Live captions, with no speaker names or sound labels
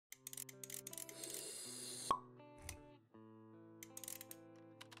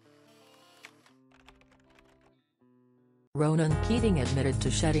Ronan Keating admitted to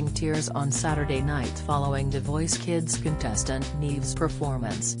shedding tears on Saturday night following The Voice Kids contestant Neve's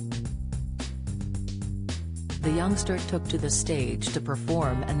performance. The youngster took to the stage to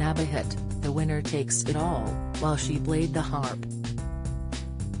perform an ABBA hit, The Winner Takes It All, while she played the harp.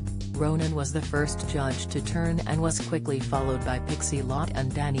 Ronan was the first judge to turn and was quickly followed by Pixie Lott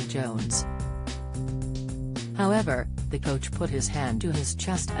and Danny Jones. However, the coach put his hand to his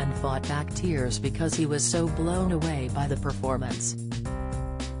chest and fought back tears because he was so blown away by the performance.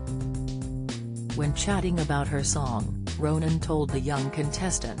 When chatting about her song, Ronan told the young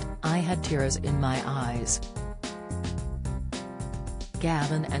contestant, "I had tears in my eyes."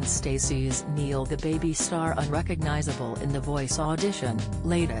 Gavin and Stacey's Neil the Baby Star unrecognizable in The Voice audition.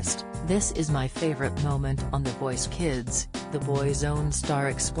 Latest, "This is my favorite moment on The Voice Kids," the boy's own star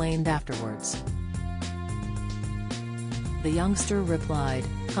explained afterwards. The youngster replied,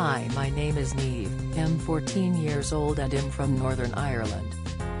 "Hi, my name is Neve, I'm 14 years old and I'm from Northern Ireland."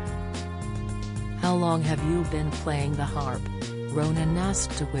 "How long have you been playing the harp?" Ronan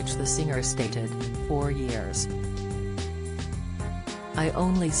asked, to which the singer stated, 4 years. "I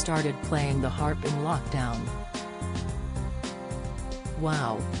only started playing the harp in lockdown."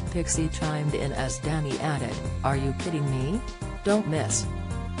 "Wow," Pixie chimed in as Danny added, "Are you kidding me? Don't miss."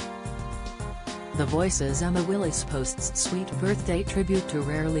 The Voice's Emma Willis posts sweet birthday tribute to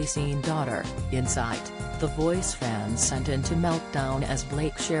rarely seen daughter. Inside, The Voice fans sent into meltdown as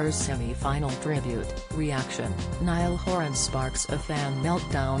Blake shares semi-final tribute. Reaction: Niall Horan sparks a fan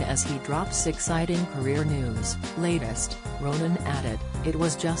meltdown as he drops exciting career news. Latest, Ronan added, "It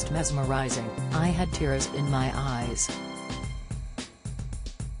was just mesmerizing, I had tears in my eyes.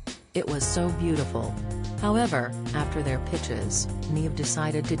 It was so beautiful." However, after their pitches, Neve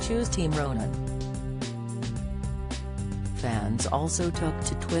decided to choose Team Ronan. Fans also took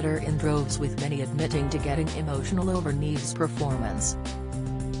to Twitter in droves, with many admitting to getting emotional over Neve's performance.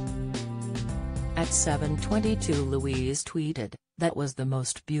 At 7:22 Louise tweeted, "That was the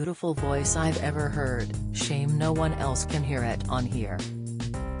most beautiful voice I've ever heard, shame no one else can hear it on here.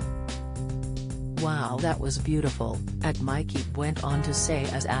 Wow, that was beautiful," Mikey went on to say,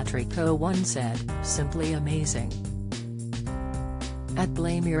 as Atrico1 said, "Simply amazing."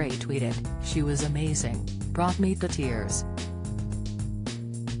 @Blamire tweeted, "She was amazing, brought me to tears."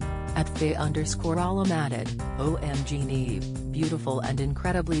 @Faye_Alam added, "OMG Neve, beautiful and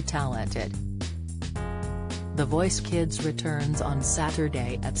incredibly talented." The Voice Kids returns on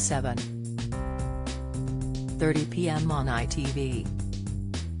Saturday at 7:30 p.m. on ITV.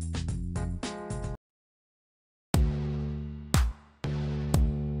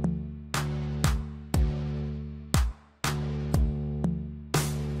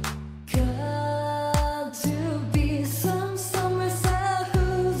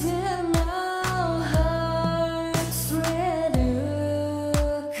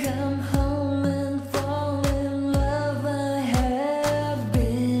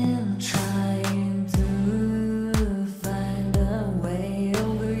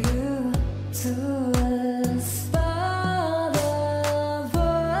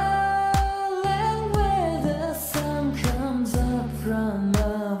 From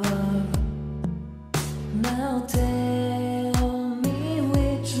above, now take